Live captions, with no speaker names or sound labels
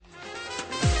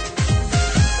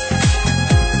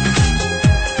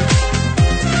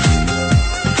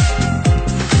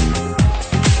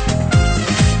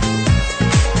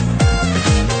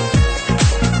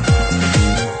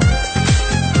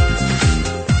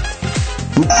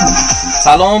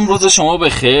سلام، روز شما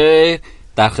بخیر.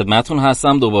 در خدمتون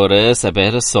هستم دوباره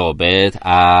سپهر ثابت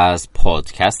از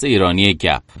پادکست ایرانی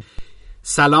گپ.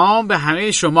 سلام به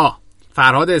همه شما.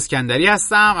 فرهاد اسکندری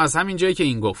هستم از همین جایی که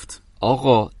این گفت.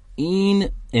 آقا این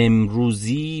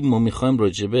امروزی ما میخوایم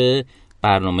راجع به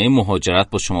برنامه مهاجرت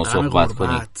با شما صحبت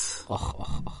کنیم. آخ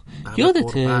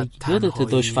یادته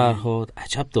داشت فرهاد؟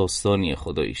 عجب داستانیه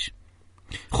خداییش.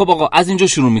 خب آقا از اینجا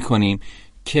شروع میکنیم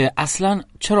که اصلا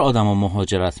چرا آدما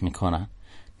مهاجرت میکنن؟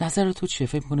 نظر تو چیه؟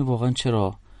 فکر میکنی واقعا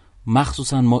چرا؟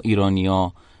 مخصوصا ما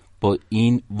ایرانی‌ها با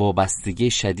این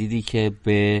وابستگی شدیدی که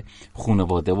به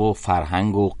خانواده و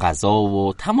فرهنگ و غذا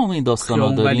و تمام این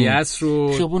داستانا داریم،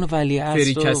 خیابون ولیعصر،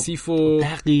 فری کثیف و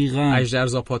دقیقاً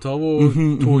اژدرزاپاتا و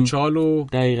توچال و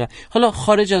دقیقاً. حالا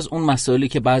خارج از اون مسائلی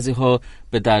که بعضی‌ها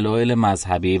به دلایل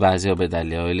مذهبی، بعضی‌ها به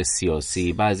دلایل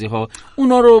سیاسی، بعضی‌ها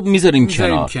اونا رو میذاریم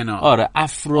کنار. آره،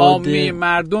 افراد عامه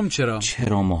مردم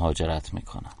چرا مهاجرت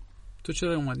میکنن؟ تو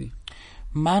چرا اومدی؟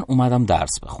 من اومدم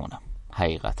درس بخونم.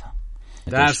 حقیقتا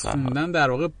درس خوندن در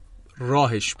واقع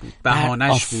راهش بود،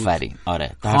 بهانه‌اش بود. آفرین.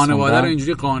 آره، خانواده رو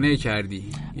اینجوری قانع کردی؟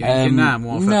 یعنی که نه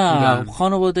موافق بودن؟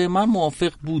 خانواده من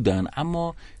موافق بودن،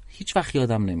 اما هیچ وقت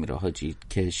یادم نمیره حاجی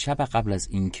که شب قبل از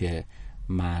این که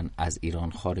من از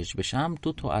ایران خارج بشم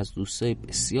 2 تا از دوستای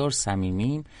بسیار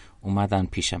صمیمیم اومدن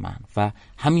پیش من و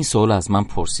همین سوال از من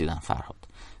پرسیدن. فرهاد،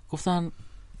 گفتن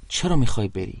چرا میخوای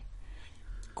بری؟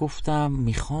 گفتم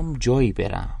میخوام جایی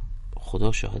برم.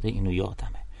 خدا شاهده اینو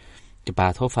یادمه که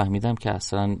بعدها فهمیدم که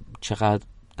اصلا چقدر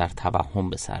در توهم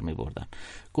به سر می بردم.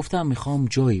 گفتم میخوام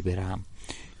جایی برم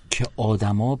که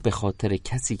آدما به خاطر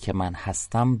کسی که من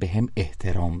هستم به هم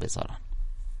احترام بذارن.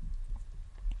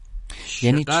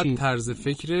 یعنی چی؟ طرز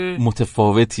فکر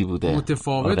متفاوتی بوده،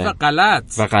 متفاوت. آره.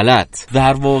 و غلط.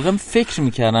 در واقع فکر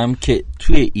میکردم که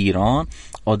توی ایران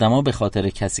آدما به خاطر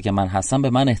کسی که من هستم به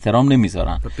من احترام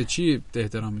نمیذارن. به چی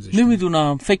احترام میذاشتن؟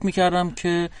 نمیدونم، فکر میکردم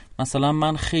که مثلا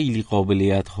من خیلی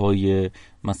قابلیت‌های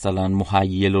مثلا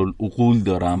محیل العقول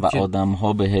دارم و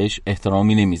آدم‌ها بهش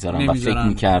احترامی نمیذارن و فکر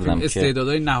میکردم که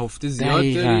استعدادهای نهفته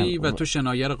زیاد داری و تو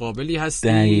شناگر قابلی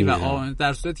هستی و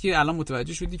در صورتی که الان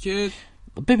متوجه شدی که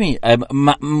ببین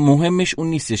مهمش اون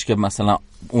نیستش که مثلا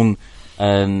اون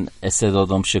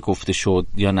استعدادم شکفته شد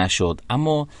یا نشد،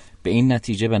 اما به این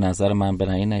نتیجه به نظر من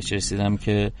به این نتیجه رسیدم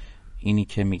که اینی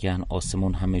که میگن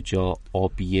آسمون همه جا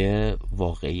آبیه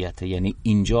واقعیته. یعنی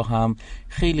اینجا هم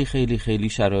خیلی خیلی خیلی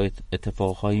شرایط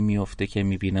اتفاقهایی میفته که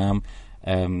میبینم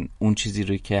اون چیزی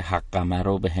رو که حقمه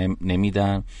رو به هم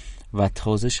نمیدن و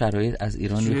تازه شرایط از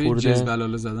ایران خورده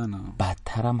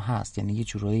بدترم هست. یعنی یه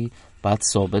جورایی باید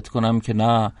ثابت کنم که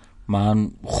نه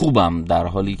من خوبم، در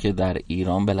حالی که در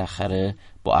ایران بالاخره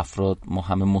با افراد ما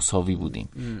همه مساوی بودیم.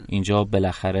 اینجا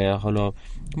بالاخره حالا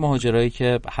مهاجرایی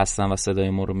که هستن و صدای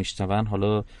ما رو میشنون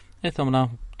حالا احتمالاً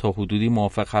تا حدودی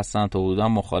موافق هستن، تا حدودی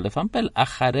مخالفن.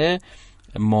 بالاخره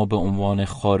ما به عنوان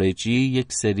خارجی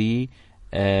یک سری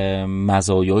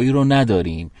مزایایی رو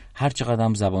نداریم. هر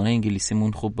چقدر زبان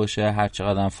انگلیسیمون خوب باشه، هر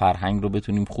چقدر فرهنگ رو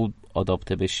بتونیم خوب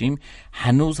آداپته بشیم،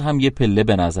 هنوز هم یه پله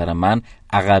به نظر من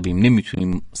عقبیم.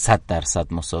 نمیتونیم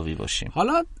 100% مساوی باشیم.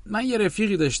 حالا من یه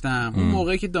رفیقی داشتم اون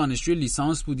موقعی که دانشجوی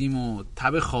لیسانس بودیم و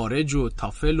تب خارج و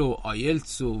تافل و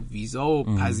آیلتس و ویزا و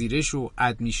پذیرش و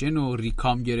ادمیشن و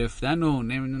ریکام گرفتن و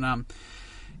نمیدونم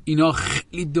اینا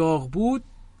خیلی داغ بود.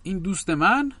 این دوست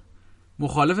من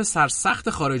مخالف سرسخت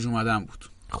خارج اومدن بود.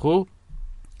 خب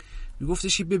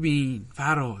میگفتش ببین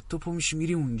فرهاد، تو پا میشی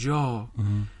میری اونجا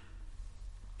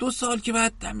 2 سال که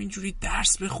بعد همینجوری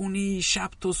درس بخونی، شب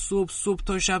تا صبح، صبح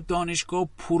تا شب دانشگاه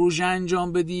پروژه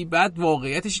انجام بدی. بعد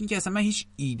واقعیتش اینه که اصلا من هیچ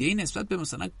ایده‌ای نسبت به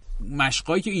مثلا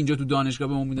مشقایی که اینجا تو دانشگاه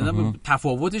بهمون میدادن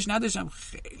تفاوتش نداشتم.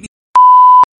 خیلی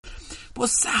با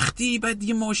سختی. بعد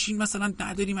دیگه ماشین مثلا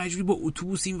نداری، مجبوری با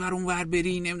اتوبوس این ور اون ور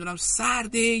بری، نمیدونم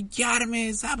سرده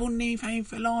گرمه، زبون نمیفهمی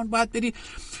فلان، باید بری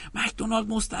مکدونالد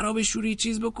مسترا بشوری،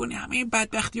 چیز بکنی، همه این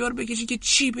بدبختی‌ها رو بکشی که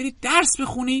چی بری درس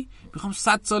بخونی. میخوام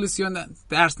 100 سال سیان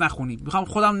درس نخونی، میخوام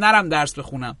خودم نرم درس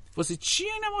بخونم. واسه چی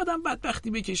این آدم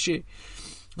بدبختی بکشه؟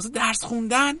 واسه درس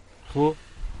خوندن؟ خب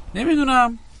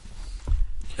نمیدونم.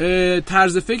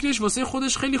 طرز فکرش واسه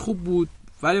خودش خیلی خوب بود،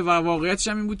 ولی واقعیتش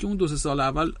هم این بود که اون 2-3 سال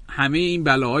اول همه این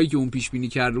بلاهایی که اون پیش بینی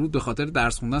کرده بود به خاطر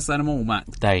درس خوندن سر ما اومد.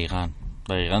 دقیقاً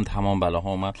تمام بلاها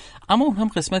اومد. اما اون هم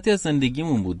قسمتی از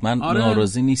زندگیمون بود. من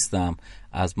ناراضی نیستم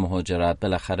از مهاجرت،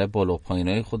 بالاخره بالا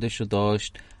پایینای خودشو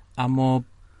داشت، اما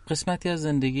قسمتی از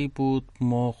زندگی بود.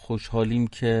 ما خوشحالیم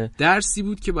که درسی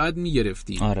بود که باید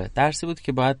میگرفتیم. آره، درسی بود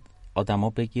که باید آدما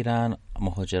بگیرن،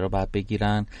 مهاجرا باید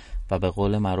بگیرن و به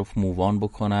قول معروف مووان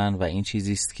بکنن و این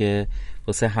چیزیست که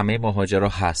واسه همه مهاجرا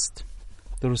هست.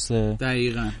 درسته؟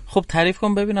 دقیقاً. خب تعریف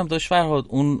کن ببینم داشت فرهاد،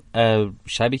 اون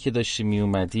شبی که داشتی می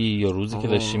اومدی یا روزی که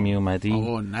داشتی می اومدی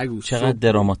نگو چقدر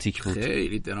دراماتیک بود.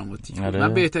 خیلی دراماتیک بود.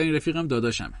 من بهترین رفیقم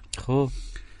داداشمه. خب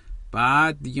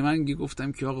بعد دیگه من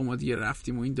گفتم که آقا ما دیگه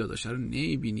رفتیم و این داداشه رو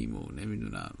نمیبینیم و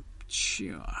نمیدونم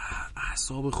چی،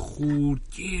 اعصاب خورد،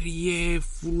 گریه،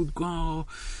 فرودگاه،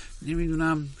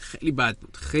 نمیدونم، خیلی بد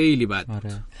بود، خیلی بد بود.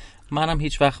 آره. منم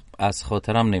هیچ وقت از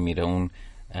خاطرم نمیره اون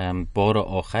بار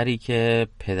آخری که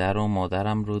پدر و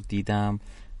مادرم رو دیدم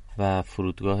و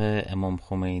فرودگاه امام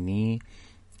خمینی،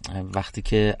 وقتی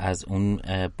که از اون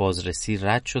بازرسی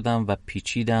رد شدم و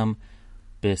پیچیدم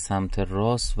به سمت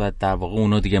راست و در واقع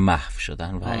اونا دیگه محو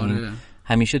شدن و این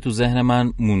همیشه تو ذهن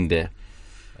من مونده.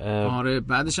 آره.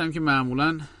 بعدش هم که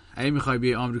معمولا اگه میخوای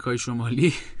بیای آمریکای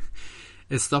شمالی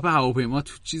استاپ هواپیما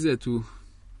تو چیزه تو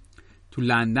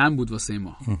لندن بود واسه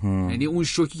ما. یعنی اون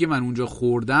شوکی که من اونجا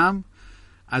خوردم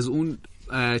از اون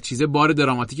چیزه بار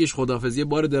دراماتیکش، خداحافظی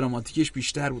بار دراماتیکش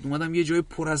بیشتر بود. اومدم یه جای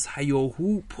پر از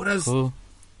هیاهو، پر از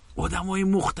آدمای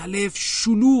مختلف،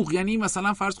 شلوغ. یعنی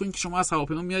مثلا فرض کنید که شما از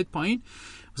هواپیما میایید پایین،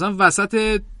 مثلا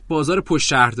وسط بازار پشت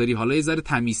شهرداری، حالا یه ذره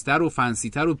تمیزتر و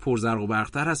فنسیتر و پرزرق و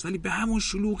برق‌تر هست، ولی به همون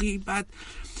شلوغی. بعد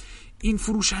این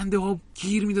فروشنده ها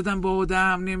گیر میدادن با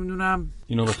آدم، نمیدونم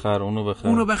اینو بخر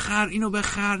اینو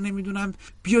بخر، نمیدونم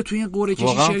بیا تو این قرعه کشی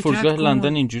شرکت کن. واقعا فرودگاه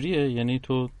لندن اینجوریه؟ یعنی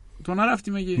تو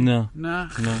نرفتی مگه؟ نه.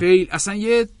 خیلی اصلا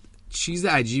یه چیز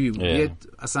عجیبی بود. یه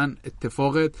اصلا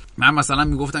اتفاق. من مثلا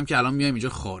میگفتم که الان میایم اینجا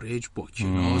خارج با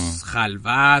کلاس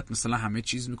خلوت، مثلا همه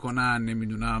چیز میکنن،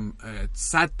 نمیدونم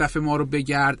 100 دفعه ما رو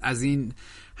بگرد، از این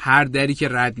هر دری که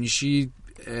رد میشی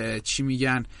چی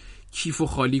میگن، کیفو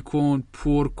خالی کن،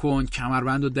 پر کن،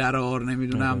 کمربندو درار،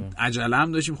 نمیدونم عجله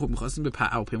هم داشتیم. خب می‌خواستیم به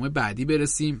هواپیمای بعدی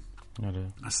برسیم.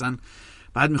 اصلا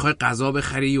بعد می‌خوای غذا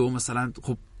بخری و مثلا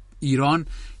خب ایران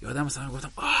یادم مثلا گفتم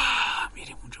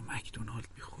میریم اونجا مکدونالد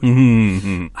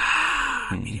می‌خوریم،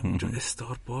 میریم اونجا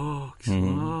استارباکس،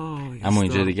 اما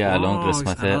اینجا دیگه الان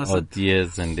قسمت عادی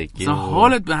زندگی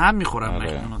حالت به هم می‌خوره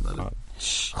مکدونالد.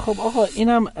 خب آقا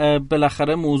اینم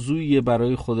بالاخره موضوعیه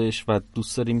برای خودش و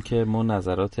دوست داریم که ما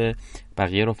نظرات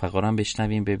بقیه رفقا رو هم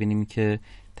بشنویم، ببینیم که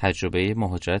تجربه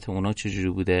مهاجرت اونا چجوری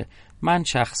بوده. من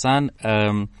شخصا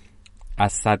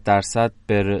از 100%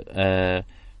 بر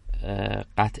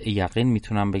قطع یقین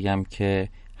میتونم بگم که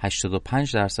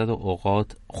 85%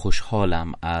 اوقات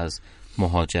خوشحالم از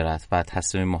مهاجرت و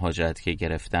تصمیم مهاجرت که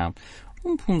گرفتم.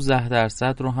 اون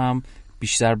 15% رو هم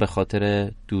بیشتر به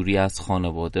خاطر دوری از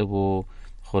خانواده و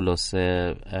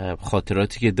خلاصه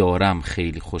خاطراتی که دارم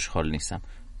خیلی خوشحال نیستم.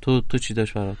 تو چی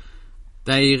داشت فرهاد؟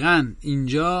 دقیقاً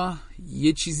اینجا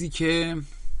یه چیزی که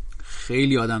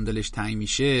خیلی آدم دلش تنگ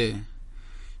میشه،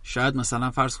 شاید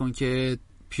مثلا فرض کن که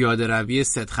پیاده روی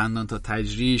ستخندان تا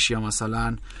تجریش، یا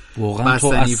مثلا واقعا تو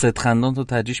از ستخندان تا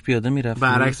تجریش پیاده میرفتی؟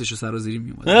 برعکسش سرازیری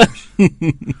میومد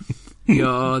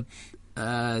یا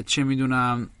چه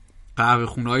میدونم قهوه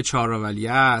خونه های چهارراولی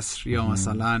عصر، یا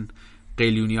مثلا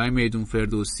قلیونی های میدون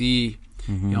فردوسی،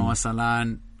 یا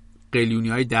مثلا قلیونی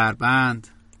های دربند،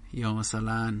 یا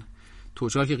مثلا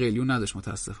توچال که قلیون نداشت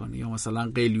متاسفانه، یا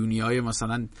مثلا قلیونی های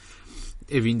مثلا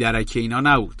اوین درکه، اینا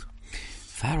نبود،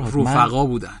 رفقا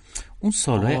بودن. اون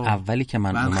سالهای اولی که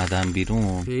من اومدم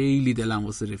بیرون خیلی دلم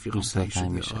واسه رفیقم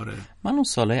تنگ شده. آره. من اون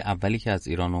سالهای اولی که از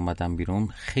ایران اومدم بیرون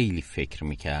خیلی فکر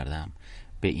میکردم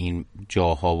به این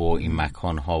جاها و این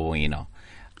مکانها و اینا.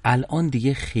 الان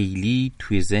دیگه خیلی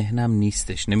توی ذهنم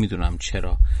نیستش، نمیدونم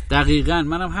چرا. دقیقاً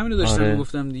منم همینو داشتم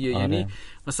میگفتم دیگه. یعنی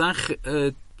مثلا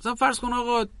فرض کن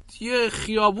آقا یه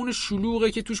خیابون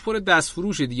شلوغه که توش پر دست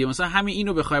فروشه دیگه، مثلا همین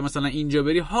اینو بخوای مثلا اینجا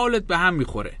بری حالت به هم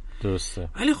میخوره. درسته.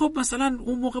 ولی خب مثلا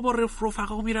اون موقع با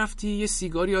رفقا میرفتی یه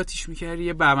سیگاری آتیش میکردی،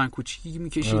 یه بهمن کوچیکی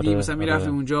میکشیدی، مثلا میرفتی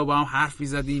اونجا با هم حرف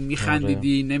میزدین،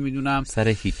 میخندیدی، نمیدونم سر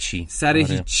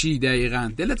هیچی.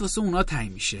 دقیقاً دلت واسه اونا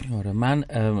تنگ میشه. آره. من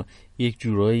یک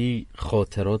جورایی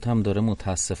خاطراتم داره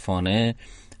متاسفانه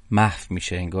محو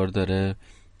میشه، انگار داره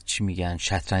چی میگن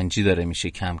شطرنجی داره میشه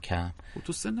کم کم.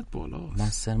 تو سنت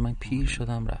بالاست. من پیر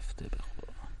شدم رفته به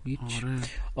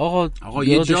خدا. آقا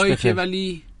یه جایی که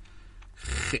ولی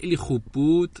خیلی خوب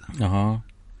بود.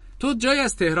 تو جایی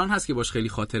از تهران هست که باش خیلی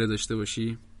خاطره داشته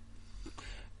باشی؟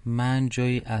 من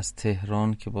جایی از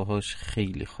تهران که باهاش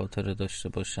خیلی خاطره داشته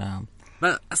باشم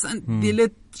و اصلا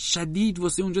دلت شدید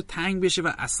واسه اونجا تنگ بشه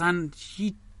و اصلا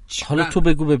هیچ. حالا تو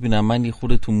بگو ببینم من یه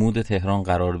خورده تو مود تهران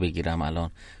قرار بگیرم.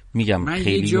 الان میگم من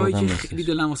خیلی یه جایی که خیلی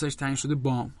دلم واسهش تنگ شده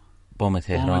بام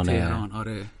تهران.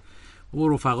 آره. و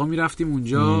رفقا میرفتیم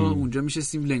اونجا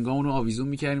میشستیم لنگامون رو آویزون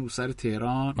میکردیم رو سر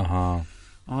تهران. آها.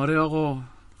 آره آقا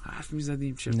حرف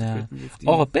میزدیم چرت و پرت میگفتیم.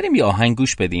 آقا بریم یه آهنگ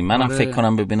گوش بدیم. منم فکر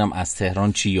کنم ببینم از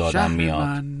تهران چی یادم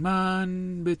میاد.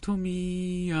 من به تو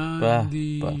میاندیشم.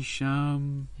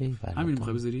 همین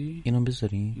میخوای بذاری؟ اینم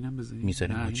بذاری؟ اینم بذاری.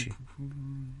 میذاریم هرچی.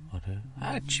 آره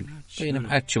هرچی ببینم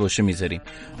هرچی باشه میذاریم.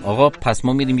 آقا پس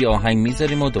ما میریم یه آهنگ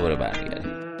میذاریم و دوباره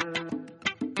برمیگردیم.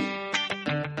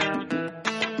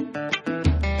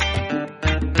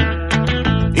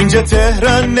 اینجا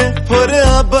تهرانه پر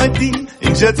آبادی،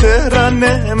 اینجا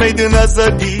تهرانه میدون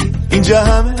آزادی، اینجا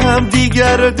هم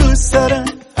دیگر رو دوست دارن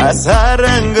از هر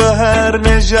رنگ و هر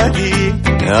نژادی.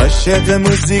 عاشق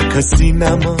موزیک و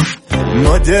سینما،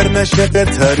 مدرن شده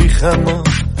تاریخ ما،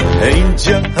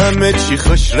 اینجا همه چی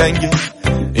خوش رنگه،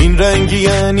 این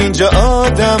رنگیان اینجا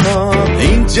آدما،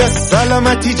 اینجا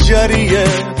سلامتی جاریه،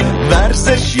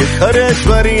 ورزش یه کار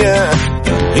اجباریه،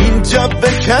 اینجا به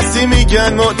کسی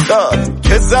میگن معتاد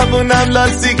که زبونم لال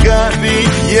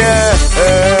سیگاریه.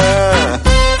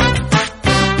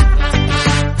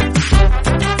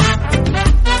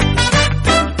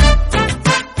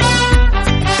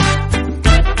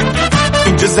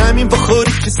 اینجا زمین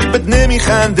بخوری کسی بد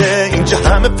نمیخنده، اینجا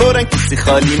همه پرن کسی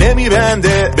خالی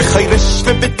نمیبنده، بخوای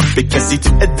رشوه بدی به کسی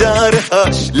تو اداره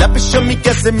هاش لبشو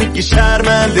میگزه میگی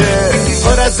شرمنده.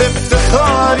 پر از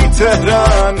افتخاری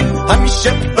تهران،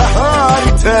 همیشه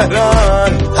بهاری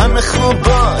تهران، همه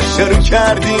خوبا شروع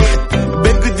کردی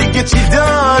بگو دیگه چی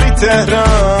داری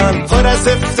تهران. پر از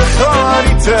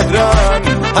افتخاری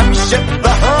تهران، همیشه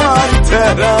بهاری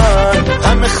تهران،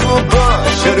 همه خوبا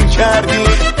شروع کردی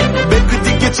بگو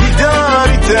دیگه چی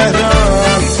داری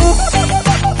تهران.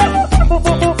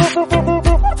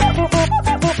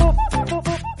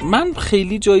 من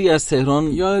خیلی جایی از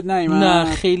تهران یاد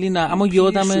نه خیلی نه، اما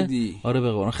یادمه آره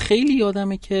به قرآن خیلی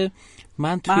یادمه که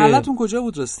من توی محلتون کجا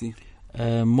بود راستی؟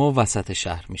 ما وسط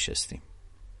شهر میشستیم،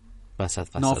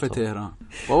 وسط ناف تهران.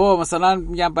 بابا مثلا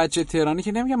میگم بچه تهرانی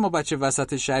که نمیگم ما بچه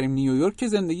وسط شهریم، نیویورک که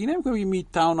زندگی نمیکنم میگم میت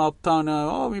تاون آپ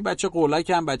تاون، می بچه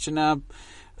قولکم، بچه نه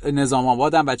نظام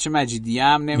آبادم، بچه مجیدیم،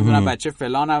 نمیدونم بچه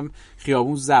فلانم،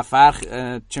 خیابون ظفر،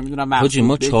 چه میدونم حاجی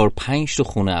ما 4-5 تا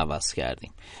خونه عوض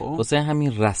کردیم. واسه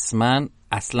همین رسما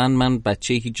اصلا من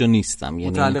بچه هیچ جا نیستم،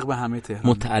 یعنی متعلق به همه تهران،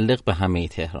 متعلق به همه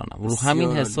تهرانم. رو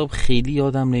همین حساب خیلی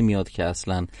یادم نمیاد که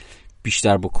اصلا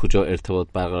بیشتر با کجا ارتباط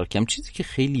برقرار کردم. چیزی که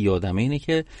خیلی یادمه اینه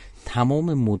که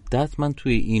تمام مدت من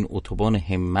توی این اتوبان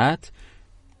همت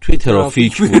توی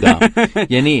ترافیک بودم.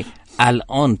 یعنی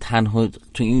الان تنها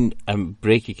تو این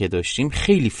بریکی که داشتیم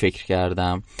خیلی فکر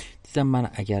کردم، دیدم من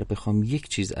اگر بخوام یک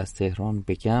چیز از تهران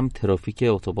بگم ترافیک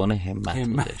اتوبان همت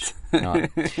بودش.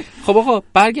 خب آقا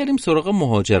برگردیم سراغ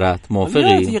مهاجرت.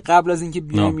 موافقی؟ قبل از اینکه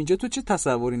بیام اینجا تو چه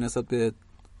تصوری نسبت به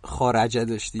خارجه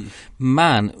داشتی؟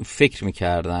 من فکر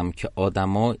میکردم که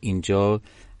آدما اینجا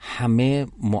همه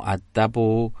مؤدب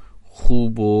و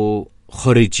خوب و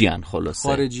خارجیان. خلاصه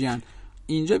خارجیان.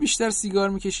 اینجا بیشتر سیگار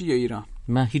میکشی یا ایران؟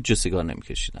 من هیچ جا سیگار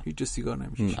نمیکشیدم. هیچ جا سیگار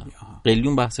نمیکشیدی؟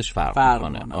 قلیون بحثش فرق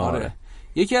میکنه. آره.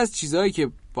 یکی از چیزهایی که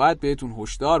باید بهتون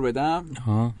هشدار بدم،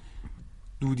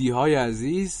 دودی‌های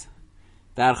عزیز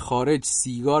در خارج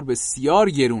سیگار بسیار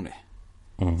گرونه،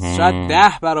 شاید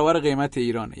 10 برابر قیمت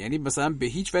ایرانه. یعنی مثلا به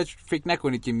هیچ وجه فکر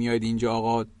نکنید که میاد اینجا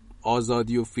آقا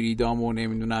آزادی و فریدام و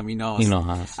نمیدونم اینا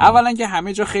هست. اولا که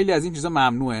همه جا خیلی از این چیزا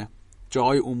ممنوعه،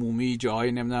 جاهای عمومی،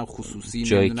 جاهای نمیدونم خصوصی،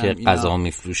 جایی که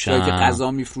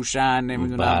غذا میفروشن،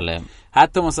 نمیدونم بله.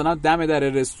 حتی مثلا دم در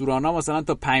رستورانا مثلا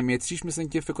تا 5 متریش مثلا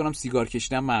که فکر کنم سیگار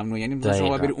کشیدن ممنوع، یعنی مثلا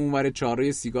شما بری اونور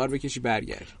چاره سیگار بکشی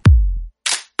برگرد.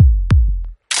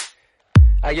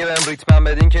 اگه بهم ریتم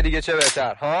بدین که دیگه چه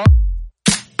بهتر ها.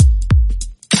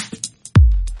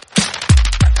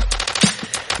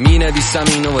 می نویسم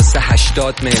اینو واسه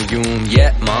 80 میلیون.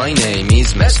 my name is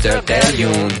Mr.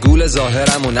 قلیون. گول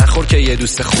ظاهرمو نخور که یه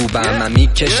دوست خوبم، من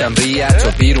میکشم ریت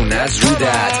و بیرون از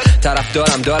رودت. طرف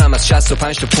دارم از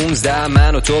 65 تا 15،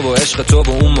 من و تو و عشق تو و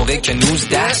اون موقع که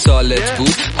 19 سالت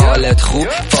بود، حالت خوب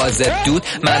فازت دود،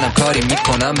 منم کاری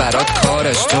میکنم برات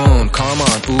کارشتون.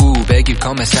 کامان او بگیر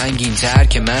کام سنگین تر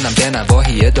که منم به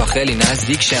نواحی داخلی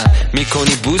نزدیک شم.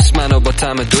 میکنی بوس منو با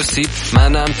طعم دو سید،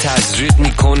 منم تزریق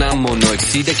میکنم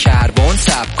مونوکسید کربن.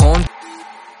 سب کن.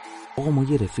 آقا ما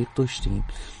یه رفیق داشتیم،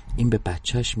 این به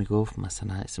بچهش میگفت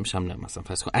مثلا اسمش هم مثلا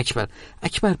فرض کن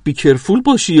اکبر بی کرفول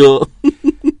باشی یا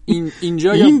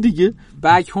اینجا این دیگه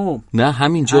بک هوم، نه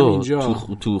همینجا.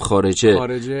 تو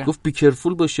خارجه گفت بی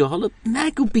کرفول باشی، حالا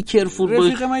نگو بی کرفول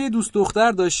باش. رفیق من یه دوست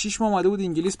دختر داشت 6 ماه اومده بود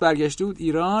انگلیس، برگشته بود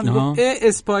ایران، گفت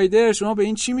اسپایدر شما به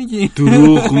این چی میگین؟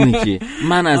 دروغ میگی.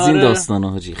 من از این داستانا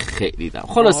حاجی خیلی دیدم.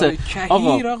 خلاصه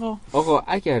آقا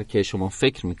اگر که شما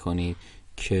فکر میکنید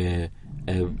که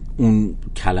اون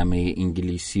کلمه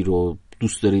انگلیسی رو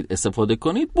دوست دارید استفاده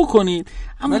کنید بکنید،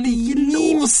 اما دیگه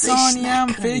نیم لوسش ثانیه هم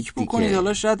نکنید فکر بکنید دیگه.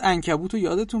 حالا شاید عنکبوتو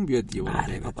یادتون بیاد دیگه.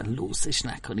 بله بابا لوسش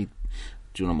نکنید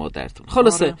جون مادرتون.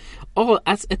 خلاصه آره. آقا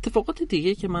از اتفاقات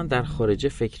دیگه که من در خارجه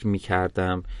فکر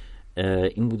می‌کردم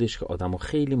این بودش که آدمو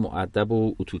خیلی مؤدب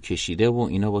و اتو کشیده و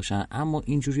اینا باشن، اما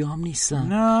اینجوری هم نیستن.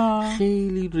 نه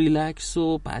خیلی ریلکس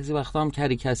و بعضی وقتا هم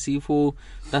کری کثیف و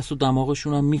دست و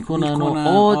دماغشون هم میکنن و میکنن.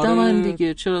 آدمن آره.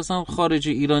 دیگه. چرا اصلا خارج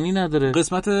ایرانی نداره؟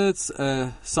 قسمت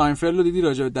ساینفلد رو دیدی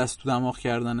راجع به دست تو دماغ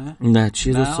کردنه؟ نه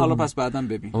چی نه حالا پس بعداً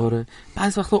ببین. آره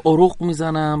بعضی وقتا اروق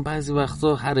میزنن، بعضی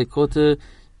وقتا حرکات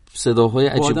صداهای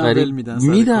عجیب غریب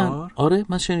میدن. آره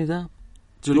من شنیدم.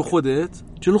 جلو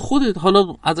خودت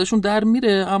حالا ازشون در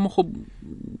میره، اما خب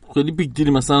خیلی بیگ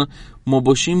دیلی، مثلا ما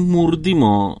باشیم مردیم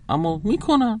ما، اما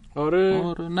میکنن.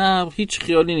 آره نه هیچ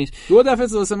خیالی نیست. 2 دفعه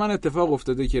واسه من اتفاق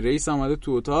افتاده که رئیس اومده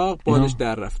تو اتاق بادش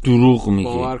در رفت. دروغ میگی؟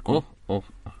 باور کن.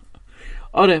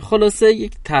 آره خلاصه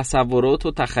یک تصورات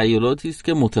و تخیلاتی است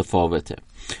که متفاوته.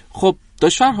 خب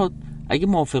داش فرهاد اگه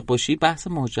موافق باشی بحث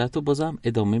مهاجرت رو بازم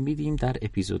ادامه میدیم در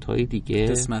اپیزودهای دیگه،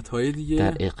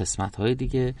 قسمت‌های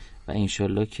دیگه و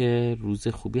انشالله که روز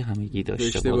خوبی همگی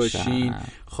داشته باشین.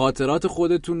 خاطرات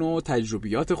خودتون و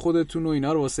تجربیات خودتون و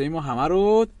اینا رو واسه ما همه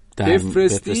رو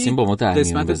بفرستیم با ما در میون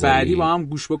قسمت بذاری. بعدی با هم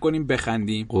گوش بکنیم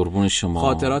بخندیم. قربون شما.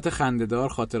 خاطرات خنده‌دار،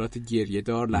 خاطرات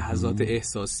گریه‌دار، لحظات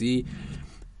احساسی.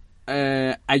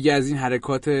 اگه از این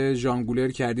حرکات ژانگولر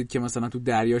کردید که مثلا تو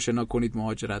دریا شنا کنید،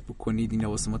 مهاجرت بکنید، اینا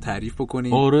واسه ما تعریف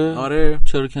بکنید. آره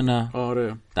چرا که نه.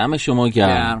 آره دم شما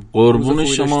گرم. قربون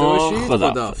شما.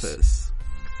 خداحافظ.